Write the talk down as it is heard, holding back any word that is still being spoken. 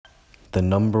The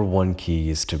number one key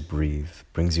is to breathe,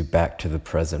 brings you back to the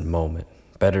present moment.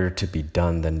 Better to be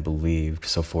done than believed,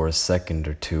 so for a second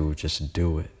or two, just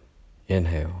do it.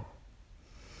 Inhale.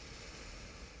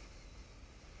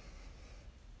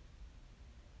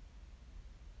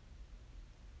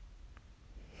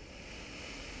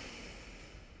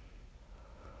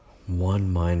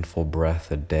 One mindful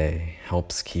breath a day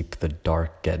helps keep the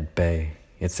dark at bay.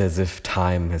 It's as if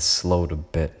time has slowed a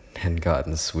bit and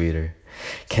gotten sweeter.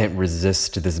 Can't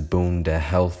resist this boon to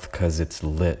health 'cause it's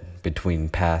lit. Between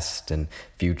past and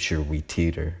future we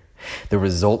teeter. The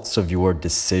results of your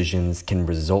decisions can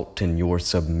result in your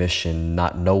submission,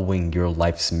 not knowing your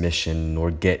life's mission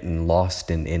or getting lost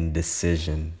in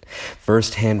indecision.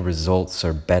 First-hand results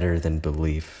are better than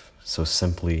belief, so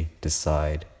simply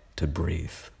decide to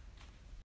breathe.